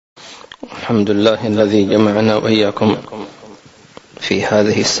الحمد لله الذي جمعنا وإياكم في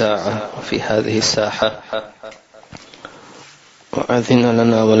هذه الساعة وفي هذه الساحة، وأذن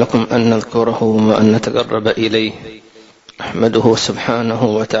لنا ولكم أن نذكره وأن نتقرب إليه. أحمده سبحانه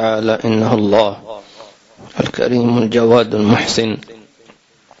وتعالى، إنه الله الكريم الجواد المحسن.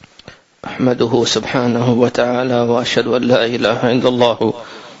 أحمده سبحانه وتعالى وأشهد أن لا إله إلا الله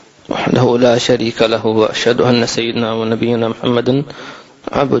وحده لا شريك له، وأشهد أن سيدنا ونبينا محمدا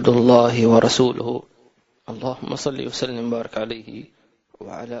عبد الله ورسوله. اللهم صل وسلم وبارك عليه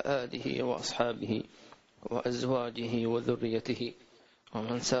وعلى آله وأصحابه وأزواجه وذريته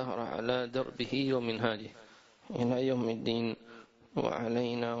ومن سار على دربه ومنهاجه إلى يوم الدين،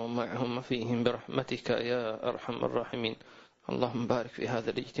 وعلينا ومعهم فيهم برحمتك يا أرحم الراحمين. اللهم بارك في هذا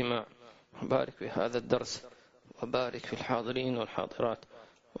الاجتماع، وبارك في هذا الدرس، وبارك في الحاضرين والحاضرات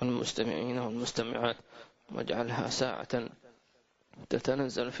والمستمعين والمستمعات، واجعلها ساعة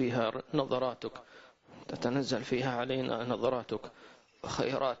تتنزل فيها نظراتك، تتنزل فيها علينا نظراتك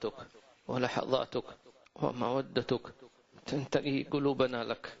وخيراتك ولحظاتك ومودتك، تنتقي قلوبنا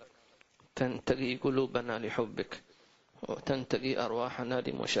لك، تنتقي قلوبنا لحبك، وتنتقي أرواحنا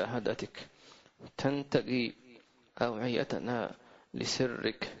لمشاهدتك، تنتقي أوعيتنا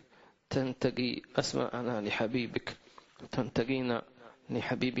لسرك، تنتقي أسماءنا لحبيبك، تنتقينا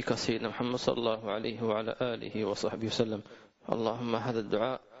لحبيبك سيدنا محمد صلى الله عليه وعلى آله وصحبه وسلم. اللهم هذا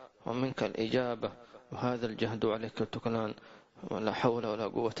الدعاء ومنك الإجابة، وهذا الجهد عليك التكلان، ولا حول ولا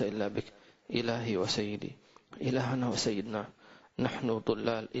قوة إلا بك. إلهي وسيدي، إلهنا وسيدنا، نحن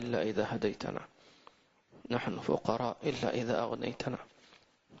ضلال إلا إذا هديتنا، نحن فقراء إلا إذا أغنيتنا،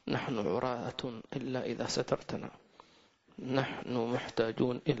 نحن عراة إلا إذا سترتنا، نحن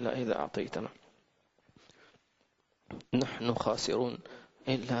محتاجون إلا إذا أعطيتنا، نحن خاسرون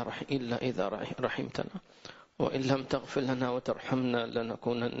إلا إذا رحمتنا، وإن لم تغفر لنا وترحمنا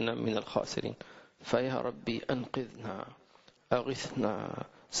لنكونن من الخاسرين. فيا ربي أنقذنا، أغثنا،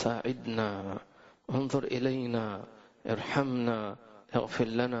 ساعدنا، انظر إلينا، ارحمنا، اغفر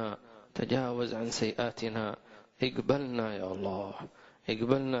لنا، تجاوز عن سيئاتنا، اقبلنا يا الله،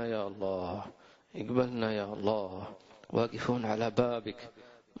 اقبلنا يا الله، اقبلنا يا الله. واقفون على بابك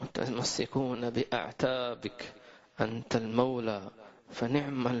متمسكون بأعتابك، أنت المولى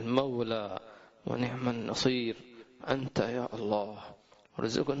فنعم المولى ونعم النصير أنت يا الله.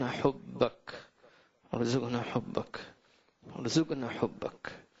 ارزقنا حبك، ارزقنا حبك، ارزقنا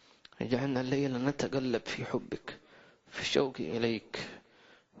حبك. اجعلنا الليلة نتقلب في حبك، في الشوق إليك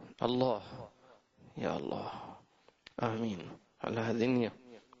الله يا الله. آمين. على هذه النية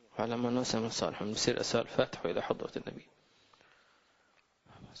وعلى ما نسأل من الصالح نسير أسأل الفاتح إلى حضرة النبي.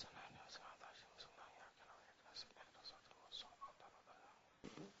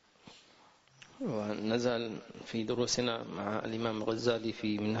 ونزل في دروسنا مع الإمام الغزالي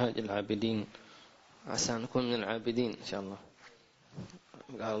في منهاج العابدين، عسى نكون من العابدين إن شاء الله.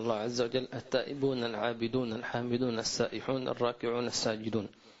 قال الله عز وجل: التائبون العابدون الحامدون السائحون الراكعون الساجدون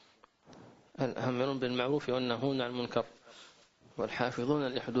الآمرون بالمعروف والنهون عن المنكر والحافظون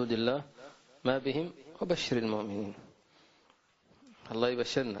لحدود الله ما بهم وبشر المؤمنين. الله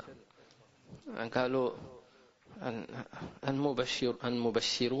يبشرنا. قالوا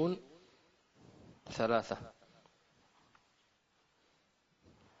المبشرون ثلاثة.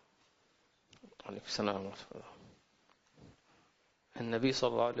 عليكم السلام ورحمة الله. النبي صلى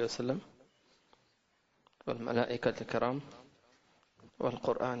الله عليه وسلم، والملائكة الكرام،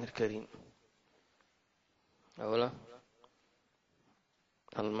 والقرآن الكريم. أولا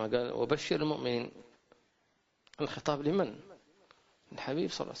لما قال وبشر المؤمنين، الخطاب لمن؟ الحبيب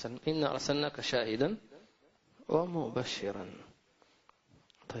صلى الله عليه وسلم: إنا أرسلناك شاهدا ومبشرا.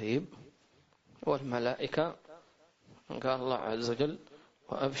 طيب، والملائكة قال الله عز وجل: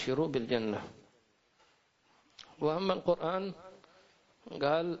 وأبشروا بالجنة. وأما القرآن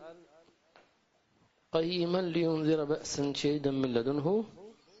قال: قيما لينذر بأسا شديدا من لدنه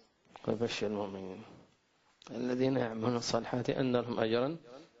وبشر المؤمنين الذين يعملون الصالحات أن لهم أجرا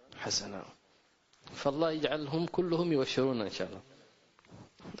حسنا. فالله يجعلهم كلهم يبشرون إن شاء الله.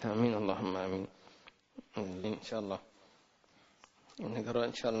 آمين اللهم آمين. إن شاء الله نقرأ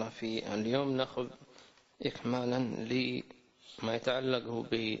إن شاء الله في اليوم، نأخذ إكمالا لما يتعلق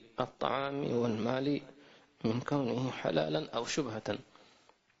بالطعام والمال من كونه حلالا أو شبهة.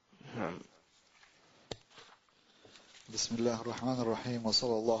 نعم. بسم الله الرحمن الرحيم،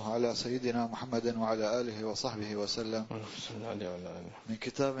 وصلى الله على سيدنا محمد وعلى آله وصحبه وسلم. من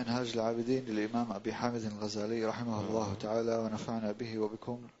كتاب منهاج العابدين للإمام أبي حامد الغزالي رحمه الله تعالى، ونفعنا به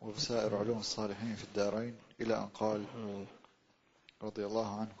وبكم وبسائر علوم الصالحين في الدارين، إلى أن قال رضي الله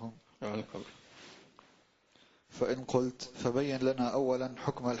عنهم: فإن قلت فبين لنا أولا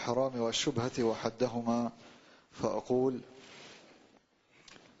حكم الحرام والشبهة وحدهما، فأقول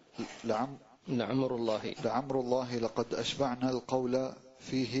لعمر الله لقد أشبعنا القول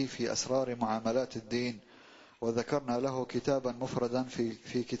فيه في أسرار معاملات الدين، وذكرنا له كتابا مفردا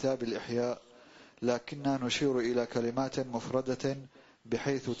في كتاب الإحياء، لكننا نشير إلى كلمات مفردة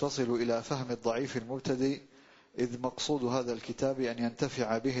بحيث تصل إلى فهم الضعيف المبتدئ، إذ مقصود هذا الكتاب أن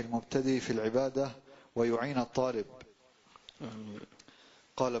ينتفع به المبتدئ في العبادة ويعين الطالب.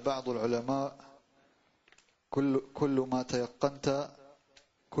 قال بعض العلماء: كل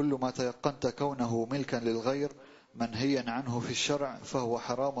ما تيقنت كونه ملكا للغير منهيا عنه في الشرع فهو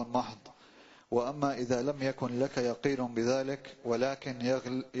حرام محض، وأما إذا لم يكن لك يقين بذلك ولكن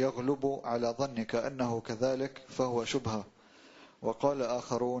يغلب على ظنك أنه كذلك فهو شبهة. وقال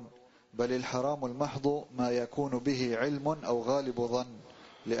آخرون: بل الحرام المحض ما يكون به علم أو غالب ظن،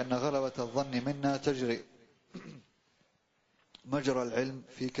 لأن غلبة الظن منا تجري مجرى العلم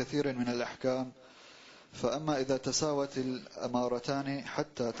في كثير من الأحكام. فأما إذا تساوت الأمارتان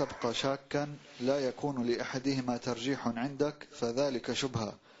حتى تبقى شاكا لا يكون لأحدهما ترجيح عندك فذلك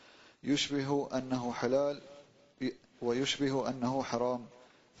شبهة، يشبه أنه حلال ويشبه أنه حرام،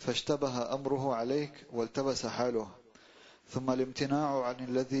 فاشتبه أمره عليك والتبس حاله. ثم الامتناع عن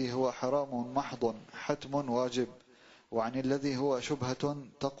الذي هو حرام محض حتم واجب، وعن الذي هو شبهة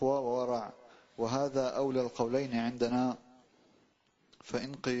تقوى وورع، وهذا أولى القولين عندنا.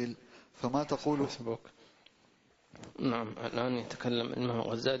 فإن قيل فما تقول؟ نعم، الآن يتكلم الإمام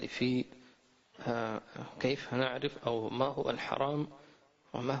الغزالي في كيف نعرف أو ما هو الحرام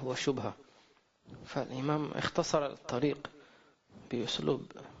وما هو الشبهة. فالإمام اختصر الطريق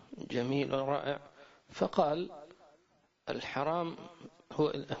بأسلوب جميل ورائع، فقال: الحرام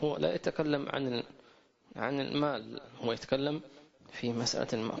هو لا يتكلم عن المال، هو يتكلم في مسألة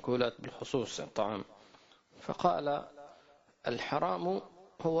المأكولات بالخصوص الطعام. فقال: الحرام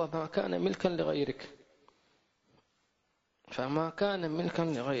هو ما كان ملكا لغيرك، فما كان ملكا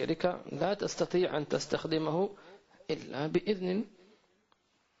لغيرك لا تستطيع أن تستخدمه إلا بإذن.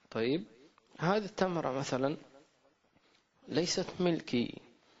 طيب، هذه التمرة مثلا ليست ملكي،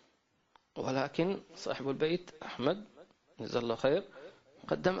 ولكن صاحب البيت أحمد جزاه الله خير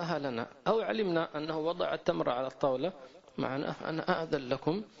قدمها لنا، أو علمنا أنه وضع التمرة على الطاولة معناه أنا أأذن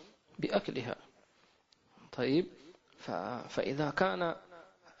لكم بأكلها. طيب، فإذا كان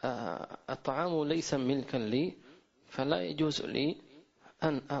الطعام ليس ملكا لي فلا يجوز لي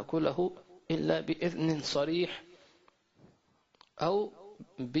أن آكله إلا بإذن صريح، أو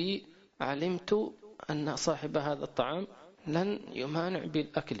علمت أن صاحب هذا الطعام لن يمانع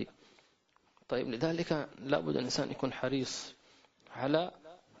بالأكل. طيب، لذلك لابد الإنسان يكون حريص على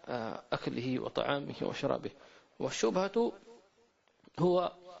أكله وطعامه وشرابه. والشبهة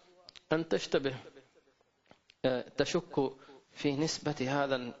هو أن تشك في نسبة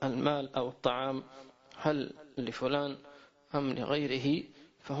هذا المال أو الطعام، هل لفلان أم لغيره،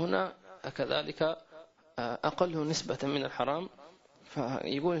 فهنا كذلك أقل نسبة من الحرام.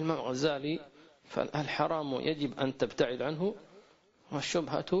 فيقول الإمام الغزالي: فالحرام يجب أن تبتعد عنه،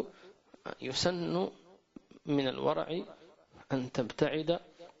 والشبهة يسن من الورع أن تبتعد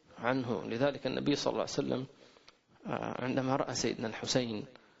عنه. لذلك النبي صلى الله عليه وسلم عندما رأى سيدنا الحسين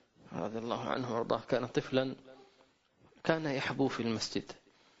رضي الله عنه وارضاه كان طفلا، كان يحبو في المسجد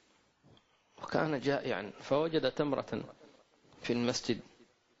وكان جائعا، فوجد تمرة في المسجد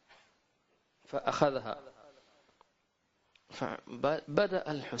فأخذها،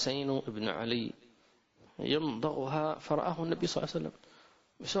 فبدأ الحسين ابن علي يمضغها، فرآه النبي صلى الله عليه وسلم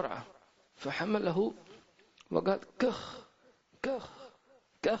بسرعة فحمله وقال: كخ كخ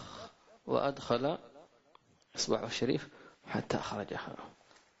كخ، وأدخل إصبعه الشريف حتى أخرجها.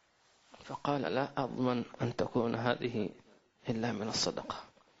 فقال: لا أضمن أن تكون هذه إلا من الصدقة.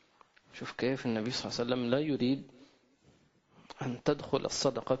 شوف كيف النبي صلى الله عليه وسلم لا يريد أن تدخل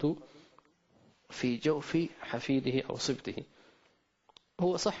الصدقة في جوف حفيده أو صبته.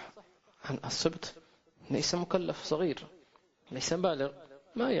 هو صح أن الصبت ليس مكلف صغير، ليس بالغ،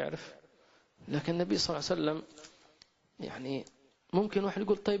 ما يعرف، لكن النبي صلى الله عليه وسلم يعني ممكن واحد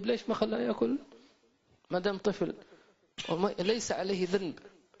يقول: طيب ليش ما خلاه يأكل ما دام طفل ليس عليه ذنب؟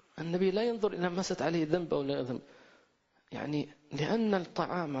 النبي لا ينظر إلى مسألة عليه ذنب أو لا ذنب، يعني لأن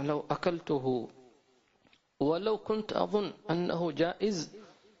الطعام لو أكلته ولو كنت أظن أنه جائز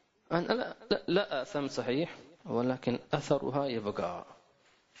أنا لا آثم صحيح، ولكن أثرها يبقى،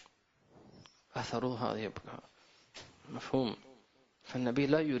 أثرها يبقى، مفهوم؟ فالنبي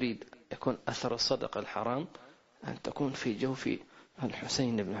لا يريد يكون أثر الصدقة الحرام أن تكون في جوف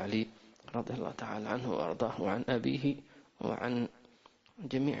الحسين بن علي رضي الله تعالى عنه وأرضاه، وعن أبيه وعن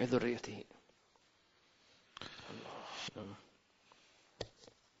جميع ذريته.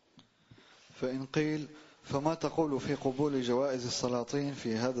 فإن قيل فما تقول في قبول جوائز السلاطين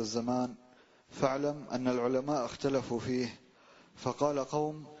في هذا الزمان؟ فاعلم أن العلماء اختلفوا فيه، فقال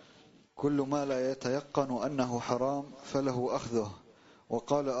قوم كل ما لا يتيقن أنه حرام فله أخذه،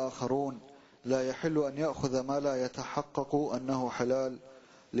 وقال آخرون لا يحل أن يأخذ ما لا يتحقق أنه حلال،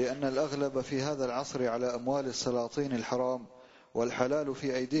 لأن الأغلب في هذا العصر على أموال السلاطين الحرام، والحلال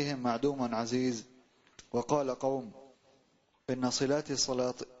في أيديهم معدوم عزيز. وقال قوم إن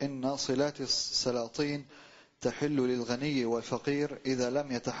صلات السلاطين تحل للغني والفقير إذا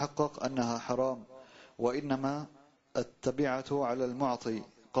لم يتحقق أنها حرام، وإنما التبعة على المعطي.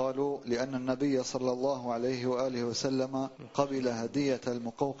 قالوا لأن النبي صلى الله عليه وآله وسلم قبل هدية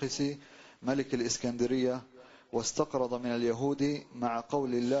المقوقس ملك الإسكندرية واستقرض من اليهود مع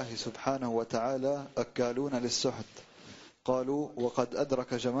قول الله سبحانه وتعالى أكالون للسحت. قالوا وقد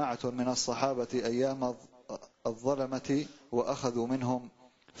أدرك جماعة من الصحابة أيام الظلمة وأخذوا منهم،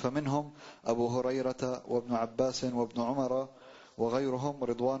 فمنهم أبو هريرة وابن عباس وابن عمر وغيرهم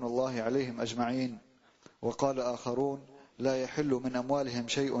رضوان الله عليهم أجمعين. وقال آخرون لا يحل من أموالهم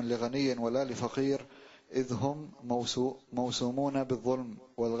شيء لغني ولا لفقير، إذ هم موسومون بالظلم،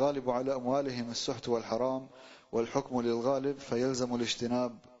 والغالب على أموالهم السحت والحرام، والحكم للغالب فيلزم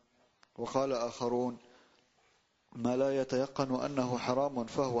الاجتناب. وقال آخرون ما لا يتيقن أنه حرام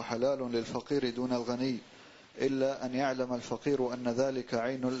فهو حلال للفقير دون الغني، إلا أن يعلم الفقير أن ذلك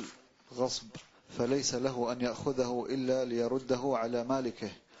عين الغصب، فليس له أن يأخذه إلا ليرده على مالكه.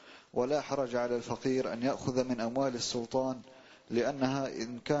 ولا حرج على الفقير أن يأخذ من أموال السلطان، لأنها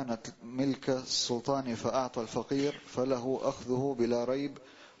إن كانت ملك السلطان فأعطى الفقير فله أخذه بلا ريب،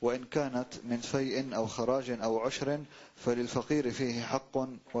 وإن كانت من فيء أو خراج أو عشر فللفقير فيه حق.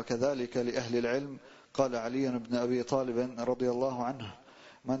 وكذلك لأهل العلم. قال علي بن أبي طالب رضي الله عنه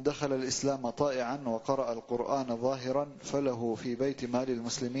من دخل الإسلام طائعا وقرأ القرآن ظاهرا فله في بيت مال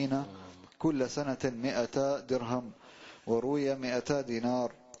المسلمين كل سنة 100 درهم، وروي 200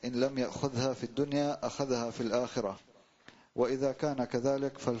 دينار، إن لم يأخذها في الدنيا أخذها في الآخرة. وإذا كان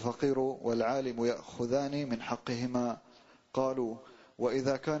كذلك فالفقير والعالم يأخذان من حقهما. قالوا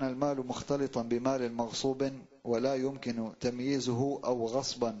وإذا كان المال مختلطا بمال مغصوب ولا يمكن تمييزه أو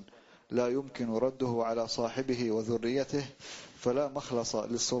غصبا لا يمكن رده على صاحبه وذريته، فلا مخلص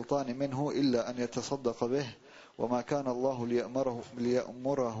للسلطان منه إلا أن يتصدق به. وما كان الله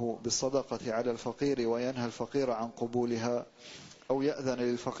ليأمره بالصدقة على الفقير وينهى الفقير عن قبولها، أو يأذن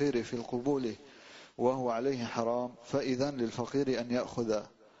للفقير في القبول وهو عليه حرام، فإذن للفقير أن يأخذ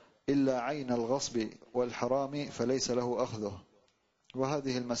إلا عين الغصب والحرام فليس له أخذه.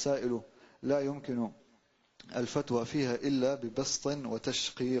 وهذه المسائل لا يمكن الفتوى فيها إلا ببسط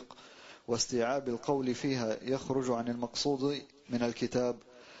وتشقيق، واستيعاب القول فيها يخرج عن المقصود من الكتاب.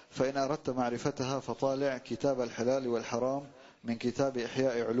 فإن أردت معرفتها فطالع كتاب الحلال والحرام من كتاب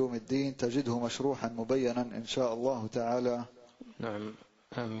إحياء علوم الدين، تجده مشروحا مبينا إن شاء الله تعالى. نعم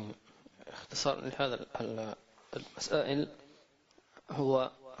آمين. اختصار لهذا المسائل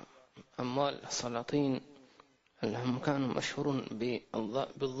هو أموال السلاطين الذين كانوا مشهورون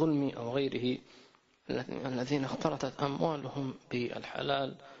بالظلم أو غيره، الذين اختلطت أموالهم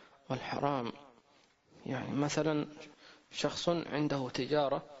بالحلال والحرام. يعني مثلا شخص عنده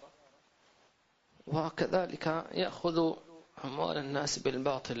تجارة وكذلك يأخذ أموال الناس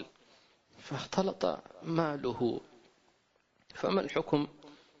بالباطل فاختلط ماله، فما الحكم؟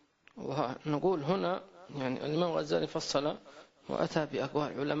 ونقول هنا يعني الإمام الغزالي فصل وأتى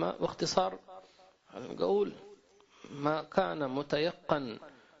بأقوال العلماء، واختصار القول ما كان متيقن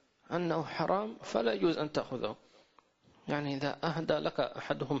أنه حرام فلا يجوز أن تأخذه. يعني إذا أهدى لك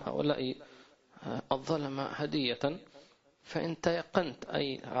أحدهم هؤلاء الظلم هدية فإن تيقنت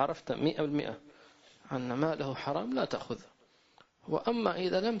أي عرفت 100% أن ماله حرام لا تأخذه. وأما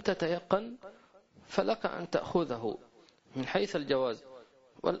إذا لم تتيقن فلك أن تأخذه من حيث الجواز،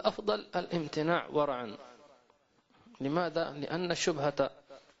 والأفضل الامتناع ورعا. لماذا؟ لأن الشبهة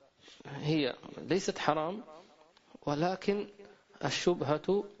هي ليست حرام، ولكن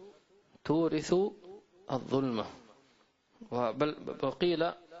الشبهة تورث الظلمة. وقيل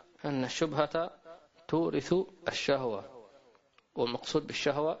أن الشبهة تورث الشهوة، والمقصود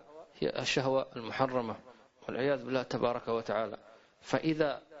بالشهوة هي الشهوة المحرمة والعياذ بالله تبارك وتعالى.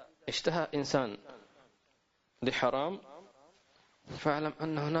 فإذا اشتهى إنسان لحرام فاعلم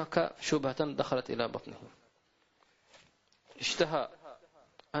أن هناك شبهة دخلت إلى بطنه. اشتهى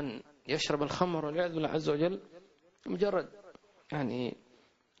أن يشرب الخمر والعياذ بالله عز وجل، مجرد يعني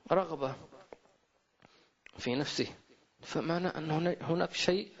رغبة في نفسه، فمعنى أن هناك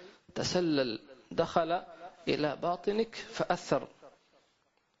شيء تسلل دخل إلى باطنك فأثر.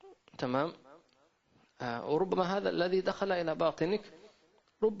 تمام؟ وربما هذا الذي دخل إلى باطنك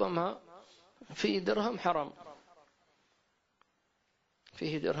ربما فيه درهم حرام،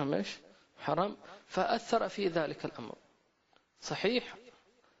 فيه درهم إيش حرام، فأثر في ذلك الأمر. صحيح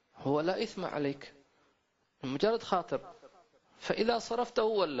هو لا إثم عليك، مجرد خاطر، فإذا صرفته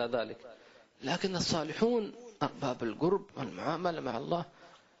ولا ذلك. لكن الصالحون أرباب القرب والمعاملة مع الله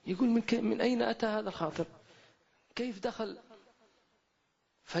يقول من أين أتى هذا الخاطر، كيف دخل،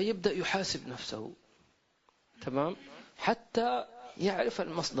 فيبدأ يحاسب نفسه. تمام، حتى يعرف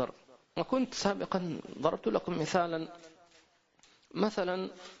المصدر. وكنت سابقا ضربت لكم مثلا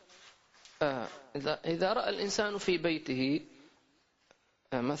إذا رأى الإنسان في بيته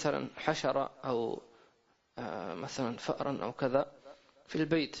مثلا حشرة أو مثلا فأرا أو كذا في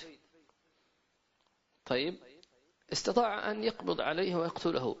البيت، طيب استطاع أن يقبض عليه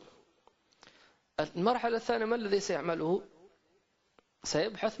ويقتله. المرحلة الثانية ما الذي سيعمله؟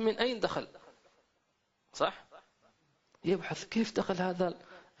 سيبحث من أين دخل، صح؟ يبحث كيف دخل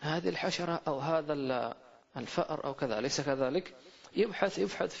هذه الحشرة أو هذا الفأر أو كذا، أليس كذلك؟ يبحث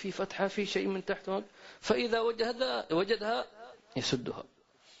في فتحة في شيء من تحت، فإذا وجدها يسدها.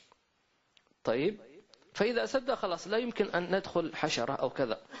 طيب فإذا سد خلاص لا يمكن أن ندخل حشرة أو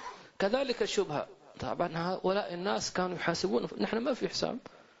كذا. كذلك الشبهة، طبعا هؤلاء الناس كانوا يحاسبون، نحن ما في حساب،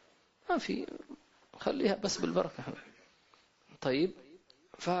 ما في، خليها بس بالبركة. طيب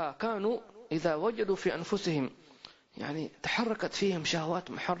فكانوا إذا وجدوا في أنفسهم يعني تحركت فيهم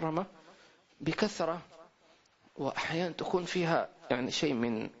شهوات محرمة بكثرة، وأحيانا تكون فيها يعني شيء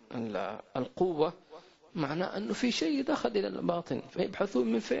من القوة، معناه أنه في شيء دخل إلى الباطن، فيبحثون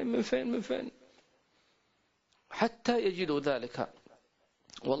من فين حتى يجدوا ذلك.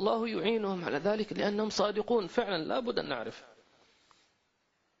 والله يعينهم على ذلك لأنهم صادقون فعلا، لا بد أن نعرف.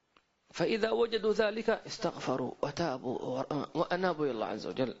 فإذا وجدوا ذلك استغفروا وتابوا وأنابوا إلى الله عز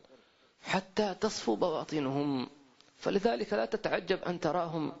وجل حتى تصفو بواطنهم. فلذلك لا تتعجب أن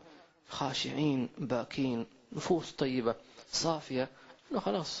تراهم خاشعين باكين، نفوس طيبة صافية، إنه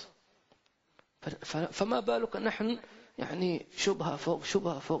خلاص. فما بالك نحن يعني شبهة فوق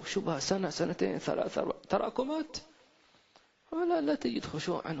شبهة فوق شبهة، سنة سنتين ثلاثة، تراكمات، لا تجد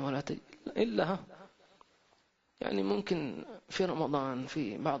خشوعا ولا تجد إلا يعني ممكن في رمضان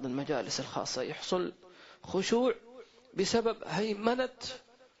في بعض المجالس الخاصة يحصل خشوع بسبب هيمنة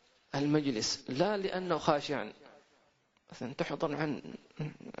المجلس، لا لأنه خاشعا. مثلا تحضر عن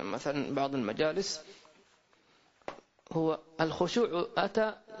مثلا بعض المجالس هو الخشوع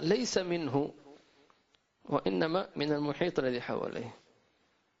أتى ليس منه وإنما من المحيط الذي حواليه،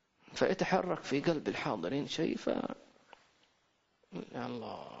 فيتحرك في قلب الحاضرين شيء يا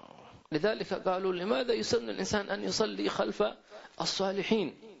الله. لذلك قالوا لماذا يسن الإنسان أن يصلي خلف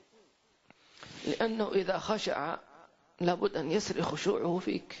الصالحين؟ لأنه إذا خشع لابد أن يسري خشوعه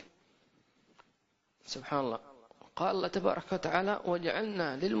فيك. سبحان الله. قال الله تبارك وتعالى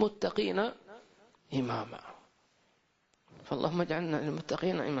وجعلنا للمتقين إماما، فاللهم اجعلنا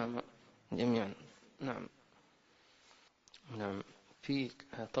للمتقين إماما جميعا. نعم. في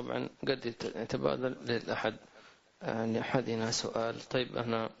طبعا قد يتبادل لأحدنا سؤال، طيب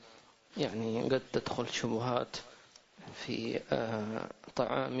أنا يعني قد تدخل شبهات في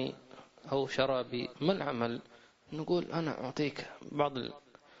طعامي أو شرابي، ما العمل؟ نقول أنا أعطيك بعض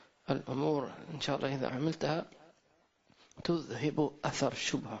الأمور إن شاء الله إذا عملتها تذهب أثر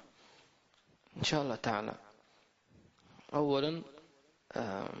الشبهة إن شاء الله تعالى. أولا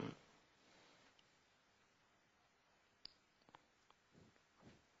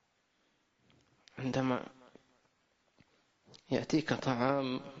عندما يأتيك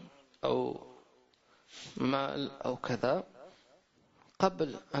طعام أو مال أو كذا،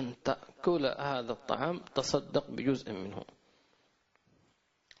 قبل أن تأكل هذا الطعام تصدق بجزء منه،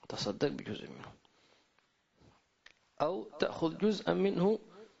 أو تأخذ جزءا منه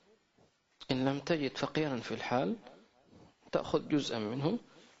إن لم تجد فقيرا في الحال، تأخذ جزءا منه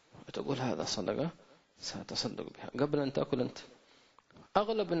وتقول هذا صدقة سأتصدق بها قبل أن تأكل أنت.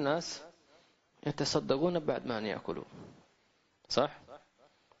 أغلب الناس يتصدقون بعد ما أن يأكلوا، صح؟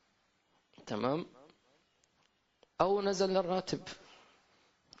 تمام. أو نزل الراتب،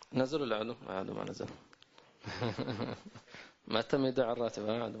 نزل ولا عادوا ما نزل ما تم إيداع الراتب،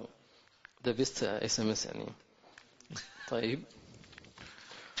 عادوا ده بيست SMS يعني. طيب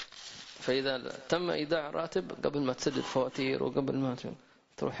فإذا تم إيداع الراتب قبل ما تسدد فواتير وقبل ما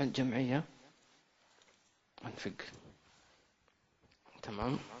تروح الجمعية انفق،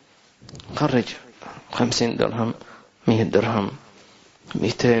 تمام، خرج 50 درهم 100 درهم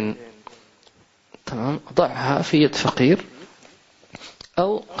 200، تمام، ضعها في يد فقير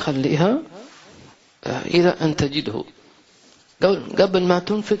أو خليها إذا أن تجده قبل ما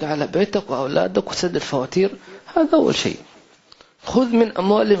تنفق على بيتك وأولادك وسد الفواتير، هذا أول شيء. خذ من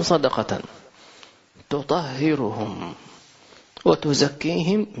أموالهم صدقة تطهرهم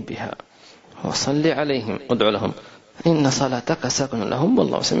وتزكيهم بها وصل عليهم وادع لهم إن صلاتك سكن لهم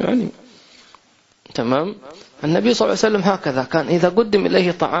والله سميع عليم. تمام. النبي صلى الله عليه وسلم هكذا كان، إذا قدم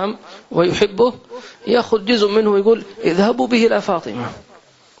إليه طعام ويحبه يأخذ جزء منه ويقول اذهبوا به إلى فاطمة.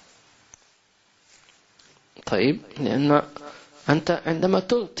 طيب، لأن أنت عندما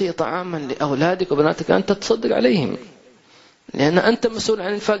تعطي طعاما لأولادك وبناتك أنت تصدق عليهم، لأن أنت مسؤول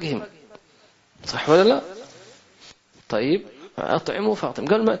عن إنفاقهم، صح ولا لا؟ طيب، أطعموا فاطمة.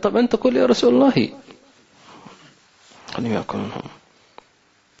 قال طب أنت كل يا رسول الله، قال يأكلونهم.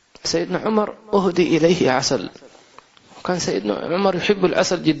 سيدنا عمر أهدي إليه عسل، وكان سيدنا عمر يحب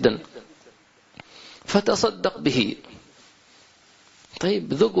العسل جدا، فتصدق به.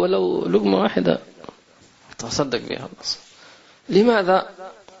 طيب، ذق ولو لقمة واحدة تصدق بها بس. لماذا؟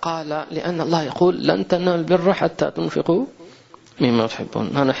 قال لأن الله يقول لن تنالوا البر حتى تنفقوا مما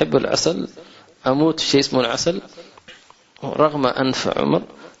تحبون. أنا أحب العسل، أموت في شيء اسمه العسل، ورغم أنف عمر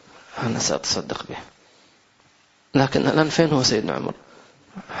أنا سأتصدق به. لكن الآن فين هو سيدنا عمر؟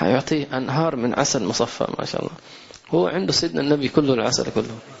 حيعطيه أنهار من عسل مصفى ما شاء الله. هو عنده سيدنا النبي كله العسل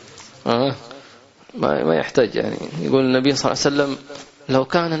كله، ما يحتاج يعني. يقول النبي صلى الله عليه وسلم لو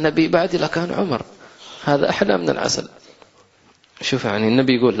كان النبي بعدي لكان عمر، هذا أحلى من العسل. شوف يعني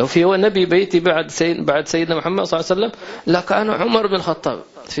النبي يقول لو في نبي بيتي بعد سيدنا محمد صلى الله عليه وسلم لكان عمر بن الخطاب.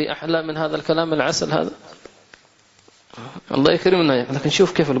 في أحلى من هذا الكلام العسل هذا؟ الله يكرمنا. لكن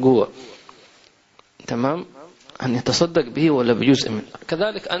شوف كيف القوة. تمام، أن يتصدق به ولا بجزء منه.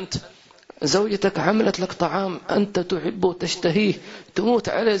 كذلك أنت، زوجتك عملت لك طعام أنت تحبه وتشتهيه، تموت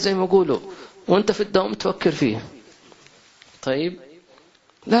عليه زي ما يقولوا، وأنت في الدوام تفكر فيه. طيب،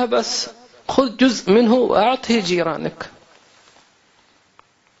 لا بس خذ جزء منه وأعطه جيرانك،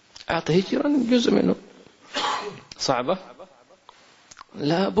 أعطه جيرانك جزء منه. صعبة؟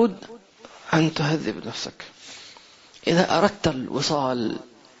 لابد أن تهذب نفسك. إذا أردت الوصال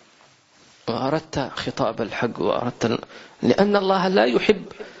وأردت خطاب الحق لأن الله لا يحب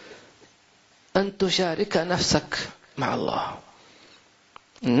أن تشارك نفسك مع الله.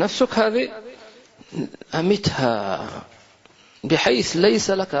 نفسك هذه أمتها بحيث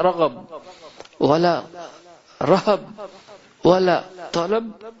ليس لك رغب ولا رهب ولا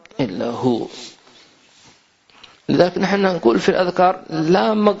طلب إلا هو. لذلك نحن نقول في الأذكار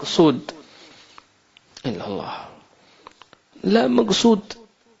لا مقصود إلا الله، لا مقصود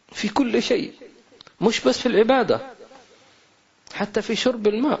في كل شيء، مش بس في العبادة، حتى في شرب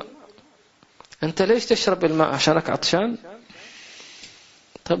الماء. أنت ليش تشرب الماء؟ عشانك عطشان؟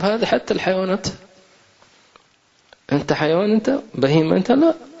 طب هذا حتى الحيوانات. أنت حيوان؟ أنت بهيمة؟ أنت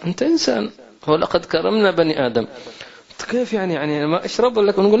لا، أنت إنسان. ولقد كرمنا بني آدم. كيف يعني ما أشرب؟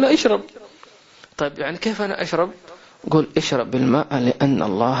 ولا نقول لا اشرب. طيب يعني كيف أنا أشرب؟ قل اشرب الماء لأن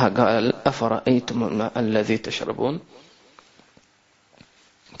الله قال أفرأيتم الماء الذي تشربون.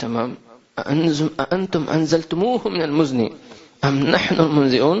 تمام. أأنتم أنزلتموه من المزن أم نحن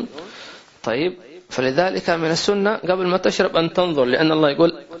المنزلون؟ طيب، فلذلك من السنة قبل ما تشرب أن تنظر، لأن الله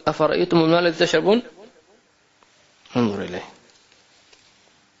يقول أفرأيتم الماء الذي تشربون انظر إليه.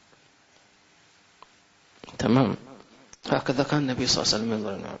 تمام. هكذا كان النبي صلى الله عليه وسلم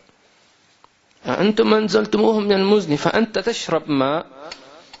ينظر الماء. أنتم أنزلتموه من المزن، فأنت تشرب ماء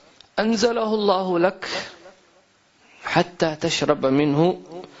أنزله الله لك حتى تشرب منه.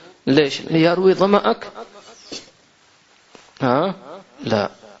 ليش؟ ليروي ظمأك؟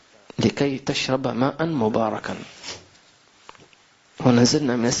 لا، لكي تشرب ماء مباركا.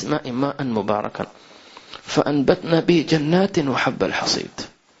 ونزلنا من السماء ماء مباركا فأنبتنا به جنات وحب الحصيد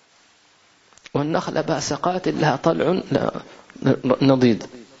والنخل باسقات لها طلع نضيد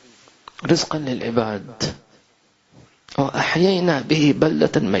رزقا للعباد وأحيينا به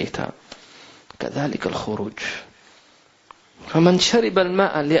بلدة ميتا كذلك الخروج. فمن شرب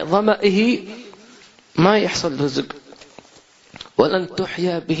الماء لظمئه ما يحصل رزق ولن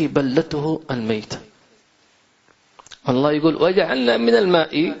تحيا به بلته الميتة. الله يقول وجعلنا من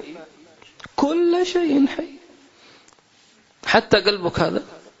الماء كل شيء حي، حتى قلبك هذا،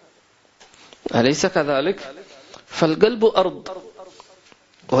 أليس كذلك؟ فالقلب أرض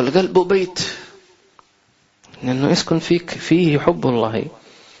والقلب بيت، لأنه يسكن فيه حب الله.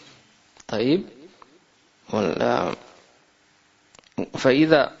 طيب،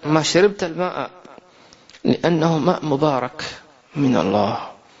 فإذا ما شربت الماء لأنه ماء مبارك من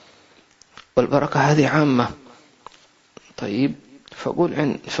الله والبركة هذه عامة. طيب،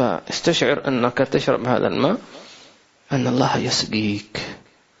 فاستشعر أنك تشرب هذا الماء أن الله يسقيك.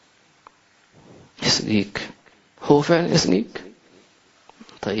 هو فعلا يسقيك.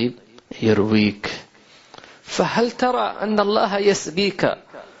 طيب يرويك. فهل ترى أن الله يسقيك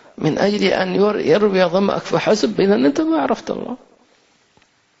من أجل أن يروي ظمأك فحسب؟ إذا أنت ما عرفت الله.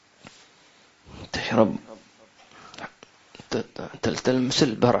 تشرب تلمس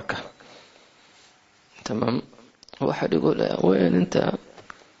البركة، تمام. واحد يقول وين أنت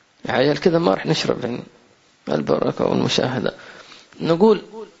يا عيال كذا ما رح نشرب يعني البركة والمشاهدة. نقول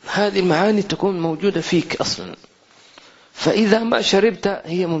هذه المعاني تكون موجودة فيك أصلا، فإذا ما شربت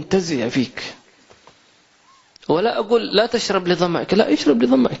هي ممتزجة فيك. ولا أقول لا تشرب لظمأك، لا اشرب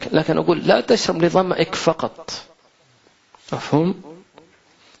لظمأك، لكن أقول لا تشرب لظمأك فقط. مفهوم؟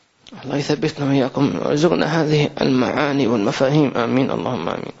 الله يثبتنا وإياكم ويرزقنا هذه المعاني والمفاهيم، آمين اللهم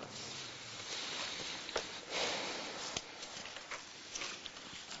آمين.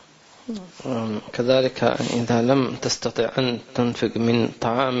 كذلك إذا لم تستطع أن تنفق من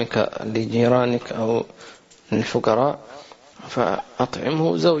طعامك لجيرانك أو للفقراء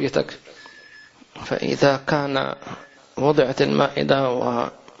فأطعمه زوجتك. فإذا كان وضعت المائدة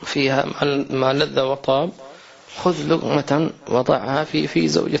وفيها ما لذ وطاب خذ لقمة وضعها في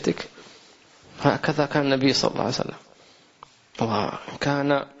زوجتك. هكذا كان النبي صلى الله عليه وسلم.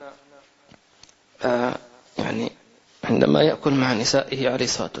 وكان يعني عندما يأكل مع نسائه عليه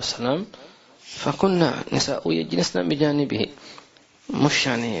الصلاة والسلام فكنا نساء يجلسن بجانبه، مش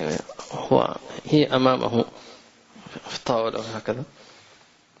يعني هي أمامه في الطاولة وهكذا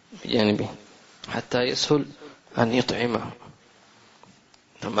بجانبه، حتى يسهل أن يطعمه.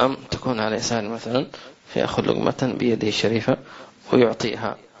 تمام. تكون على يسار مثلا فيأخذ لقمة بيده الشريفة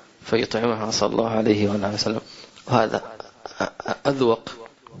ويعطيها فيطعمها صلى الله عليه وآله وسلم. وهذا أذوق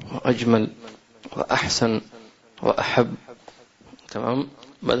وأجمل وأحسن وأحب. تمام.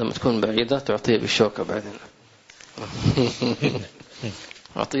 بدل ما تكون بعيدة تعطيها بالشوكة بعدين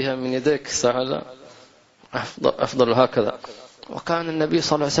أعطيها من يديك سهلة أفضل هكذا. وكان النبي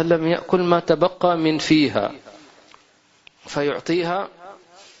صلى الله عليه وسلم يأكل ما تبقى من فيها فيعطيها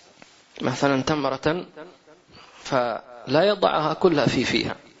مثلا تمرة فلا يضعها كلها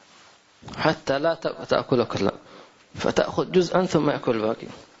فيها حتى لا تأكل كلها، فتأخذ جزءا ثم يأكل الباقي.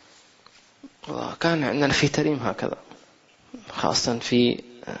 وكان عندنا في تريم هكذا، خاصة في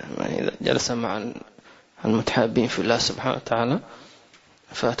إذا جلس مع المتحابين في الله سبحانه وتعالى،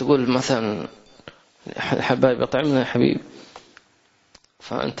 فتقول مثلا الحبايب أطعمنا يا حبيب،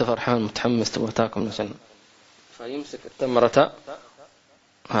 فأنت فرحان متحمس تبغى تاكل مثلا، فيمسك التمرة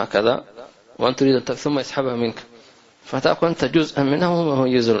هكذا وأنت تريد ثم يسحبها منك فتأكل أنت جزءا منها وهو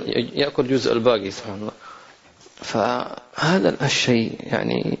يأكل جزء الباقي. سبحان الله. فهذا الشيء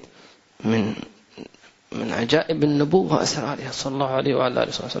يعني من عجائب النبوة وأسرارها صلى الله عليه وعلى آله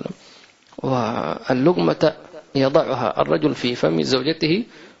وسلم. واللقمة يضعها الرجل في فم زوجته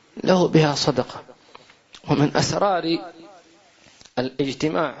له بها صدقة. ومن أسرار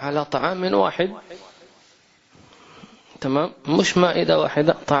الاجتماع على طعام واحد، تمام، مش مائدة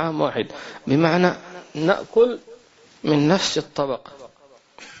واحدة، طعام واحد، بمعنى نأكل من نفس الطبق،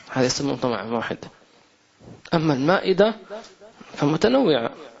 هذا يسمون طعام واحد. أما المائدة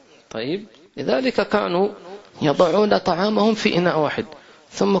فمتنوعة. طيب، لذلك كانوا يضعون طعامهم في إناء واحد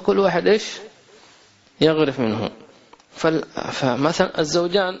ثم كل واحد إيش يغرف منه. فمثلا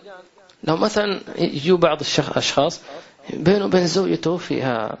الزوجان لو مثلا يجوا بعض الأشخاص بينه وبين زوجته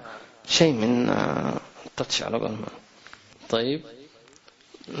فيها شيء من تاتش على قولنا، طيب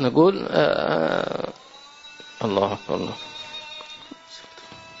نقول الله أكبر،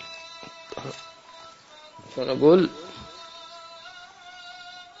 فنقول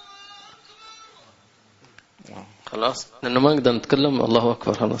خلاص لأنه ما نقدر نتكلم، الله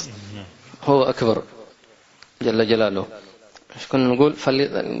أكبر خلاص هو أكبر جل جلاله. كنا نقول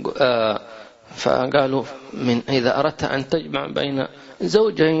فقالوا من إذا أردت أن تجمع بين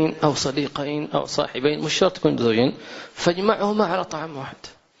زوجين أو صديقين أو صاحبين، مش شرط تكون زوجين، فاجمعهما على طعام واحد.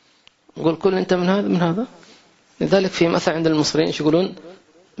 نقول كل أنت من هذا من هذا. لذلك في مثل عند المصريين ايش يقولون؟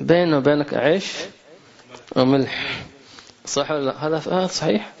 بينه وبينك عيش وملح، صح ولا لا؟ هذا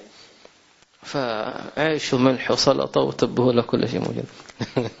صحيح. فعيش وملح وسلطة وتبه كل شيء موجود.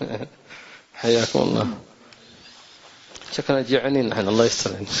 حياكم الله. شكرا جيعانين نحن، الله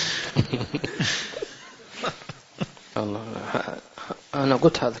يستر. الله، أنا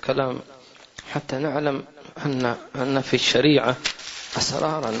قلت هذا الكلام حتى نعلم أن في الشريعة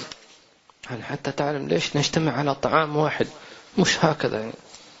أسرارا، يعني حتى تعلم ليش نجتمع على طعام واحد، مش هكذا يعني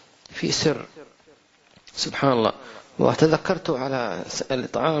في سر. سبحان الله. وتذكرت على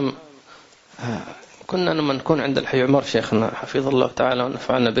الطعام، كنا لما نكون عند الحي عمر شيخنا حفظه الله تعالى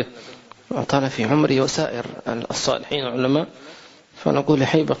ونفعنا به وأعطانا في عمره وسائر الصالحين العلماء، فنقول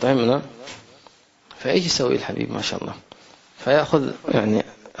الحبيب أطعمنا، فإيش يسوي الحبيب ما شاء الله؟ فيأخذ يعني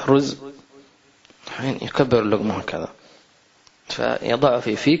رز يكبر اللقمة هكذا فيضع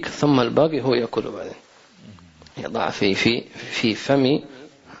في فيك ثم الباقي هو يأكله بعدين يضع في فم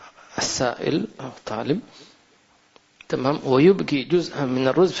السائل أو الطالب تمام ويبقي جزءا من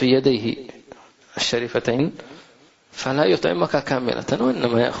الرز في يديه الشريفتين فلا يطعمك كاملة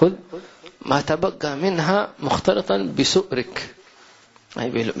وإنما يأخذ ما تبقى منها مختلطا بسؤرك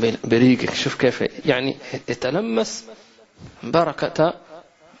أي بريقك. شوف كيف يعني يتلمس بركة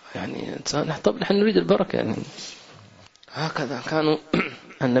يعني إنسان. طب نحن نريد البركة يعني. هكذا كانوا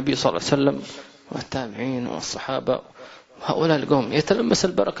النبي صلى الله عليه وسلم والتابعين والصحابة وهؤلاء القوم يتلمس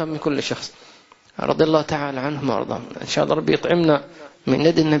البركة من كل شخص رضي الله تعالى عنهم وارضاهم. إن شاء الله ربي يطعمنا من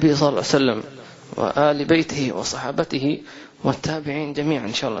يد النبي صلى الله عليه وسلم وآل بيته وصحابته والتابعين جميعا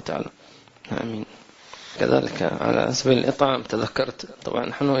إن شاء الله تعالى آمين. كذلك على سبيل الإطعام تذكرت طبعا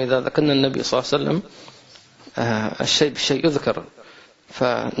نحن إذا ذكرنا النبي صلى الله عليه وسلم الشيء بالشيء يذكر.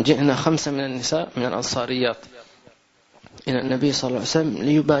 فجئنا 5 من النساء من الأنصاريات إلى النبي صلى الله عليه وسلم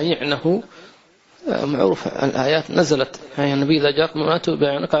ليبايعنه. معروف الآيات نزلت يا النبي إذا جاءكم امرأة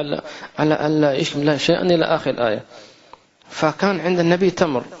يبايعنك على ألا يشرك بالله شيئا إلى آخر الآية. فكان عند النبي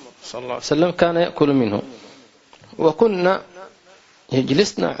تمر صلى الله عليه وسلم كان يأكل منه وكنا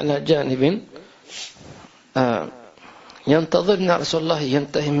يجلسنا على جانب ينتظرنا رسول الله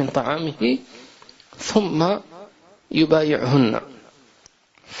ينتهي من طعامه ثم يبايعهن.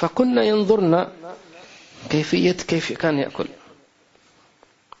 فكنا ينظرنا كيف كان يأكل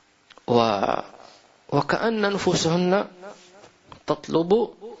وكأن نفوسهن تطلب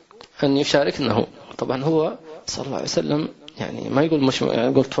أن يشاركنه. طبعا هو صلى الله عليه وسلم يعني ما يقول مش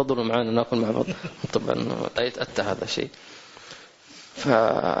يقول تفضلوا معنا نأكل مع بعض طبعا لا يتأتى هذا الشيء.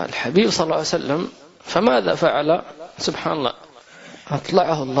 فالحبيب صلى الله عليه وسلم فماذا فعل؟ سبحان الله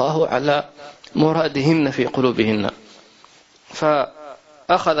أطلعه الله على مرادهن في قلوبهن.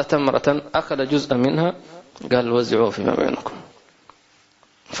 فأخذ تمرة أكل جزء منها قال وزعوه فيما بينكم.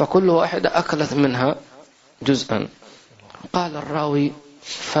 فكل واحدة أكلت منها جزءا. قال الراوي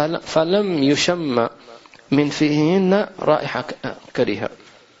فلم يشم من فيهن رائحة كريهة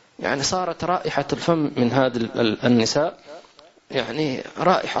يعني صارت رائحة الفم من هذه النساء يعني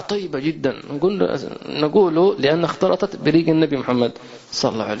رائحة طيبة جدا نقول لأن اختلطت بريق النبي محمد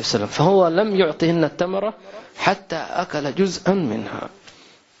صلى الله عليه وسلم. فهو لم يعطيهن التمرة حتى أكل جزءا منها.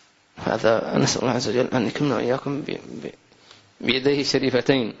 هذا نسأل الله عز وجل أن يكرمنا وإياكم بيديه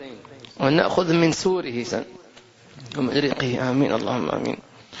شريفتين وأن نأخذ من سوره ومن ريقه آمين اللهم آمين.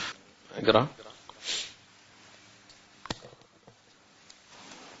 اقرأ.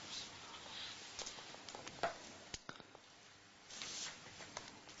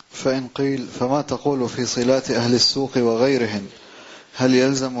 فإن قيل فما تقول في صلات أهل السوق وغيرهم هل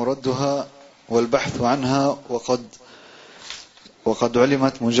يلزم ردها والبحث عنها وقد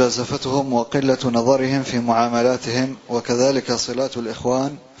علمت مجازفتهم وقلة نظرهم في معاملاتهم وكذلك صلات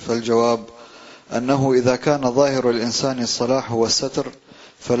الإخوان؟ فالجواب أنه إذا كان ظاهر الإنسان الصلاح والستر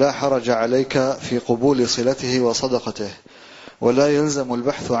فلا حرج عليك في قبول صلته وصدقته ولا يلزم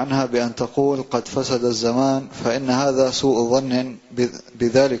البحث عنها بأن تقول قد فسد الزمان فإن هذا سوء ظن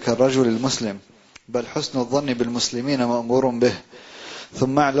بذلك الرجل المسلم بل حسن الظن بالمسلمين مأمور به.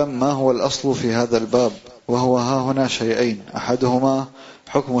 ثم اعلم ما هو الأصل في هذا الباب وهو هنا شيئين أحدهما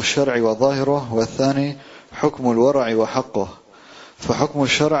حكم الشرع وظاهره والثاني حكم الورع وحقه. فحكم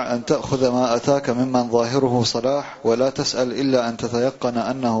الشرع أن تأخذ ما أتاك ممن ظاهره صلاح ولا تسأل إلا أن تتيقن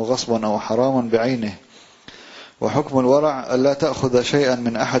أنه غصب أو حرام بعينه. وحكم الورع ألا تأخذ شيئا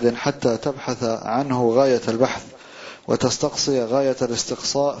من أحد حتى تبحث عنه غاية البحث وتستقصي غاية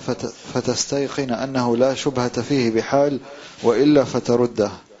الاستقصاء فتستيقن أنه لا شبهة فيه بحال وإلا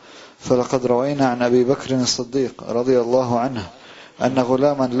فترده. فلقد روينا عن أبي بكر الصديق رضي الله عنه أن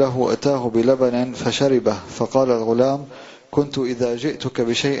غلاما له أتاه بلبن فشربه فقال الغلام كنت إذا جئتك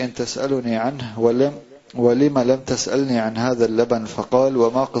بشيء تسألني عنه ولم لم تسألني عن هذا اللبن؟ فقال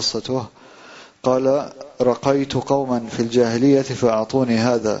وما قصته؟ قال رقيت قوما في الجاهلية فأعطوني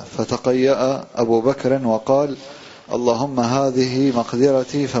هذا. فتقيأ أبو بكر وقال اللهم هذه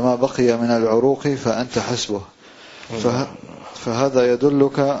مقدرتي فما بقي من العروق فأنت حسبه. فهذا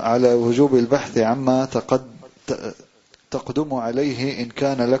يدلك على وجوب البحث عما تقدم عليه إن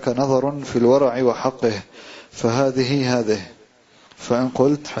كان لك نظر في الورع وحقه فهذه. فإن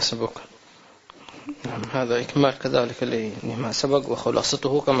قلت حسبك هذا إكمال كذلك لما سبق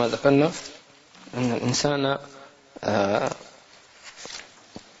وخلاصته كما ذكرنا أن الإنسان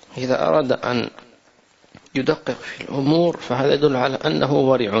إذا أراد أن يدقق في الأمور فهذا يدل على أنه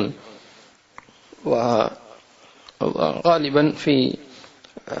ورع. وغالبا في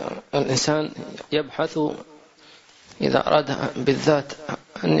الإنسان إذا أراد بالذات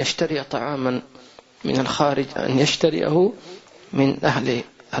أن يشتري طعاما من الخارج أن يشتريه من أهل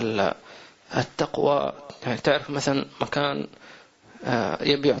التقوى. يعني تعرف مثلا مكان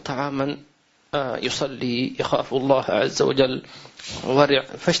يبيع طعاما يصلي يخاف الله عز وجل ورع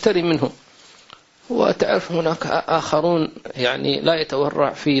فاشتري منه. وتعرف هناك آخرون يعني لا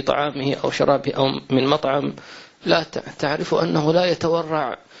يتورع في طعامه أو شرابه أو من مطعم لا تعرف أنه لا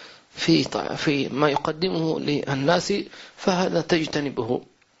يتورع في ما يقدمه للناس، فهذا تجتنبه.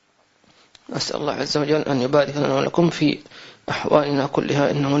 أسأل الله عز وجل أن يبارك لنا ولكم في أحوالنا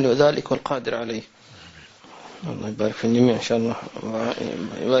كلها إنه لذلك والقادر عليه. الله يبارك في الجميع إن شاء الله،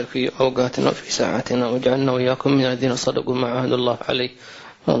 ويبارك في أوقاتنا وفي ساعاتنا، وجعلنا وإياكم من الذين صدقوا ما عهد الله عليه.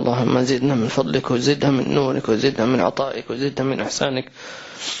 اللهم زدنا من فضلك وزدنا من نورك وزدنا من عطائك وزدنا من إحسانك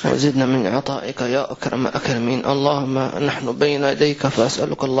وزدنا من عطائك يا أكرم أكرمين. اللهم نحن بين يديك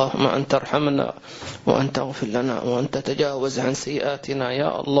فأسألك اللهم أن ترحمنا وأن تغفر لنا وأن تتجاوز عن سيئاتنا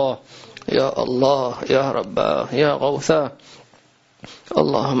يا الله يا الله يا رب يا غوثا.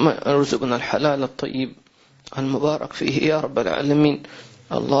 اللهم ارزقنا الحلال الطيب المبارك فيه يا رب العالمين.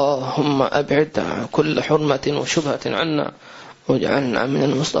 اللهم أبعد كل حرمة وشبهة عنا واجعلنا من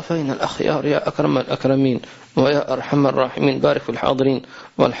المصطفين الأخيار يا أكرم الأكرمين ويا أرحم الراحمين. بارك في الحاضرين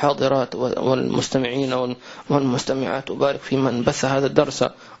والحاضرات والمستمعين والمستمعات، وبارك في من بث هذا الدرس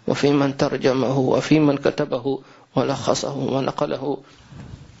وفي من ترجمه وفي من كتبه ولخصه ونقله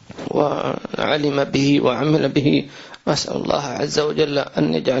وعلم به وعمل به. أسأل الله عز وجل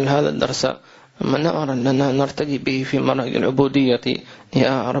أن يجعل هذا الدرس منارا لنا نرتقي به في مرج العبودية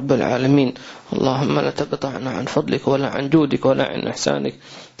يا رب العالمين. اللهم لا تقطعنا عن فضلك ولا عن جودك ولا عن إحسانك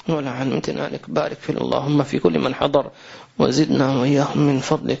ولا عن امتنانك. بارك في اللهم في كل من حضر وزدنا وإياهم من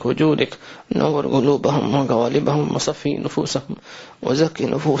فضلك وجودك. نور قلوبهم وقوالبهم وصفي نفوسهم وزكي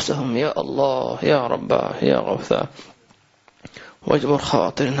نفوسهم يا الله يا رب يا غوثا. واجبر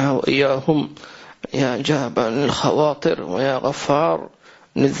خواطرنا وإياهم يا جابر للخواطر ويا غفار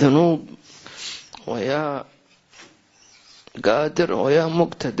للذنوب ويا قادر ويا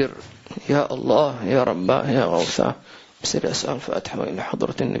مقتدر يا الله يا رب يا غوثا. بسر أسأل الفاتحة وإلى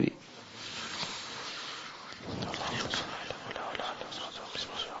حضرة النبي.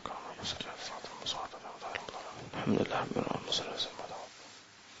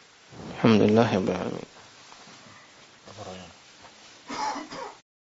 الحمد لله رب العالمين.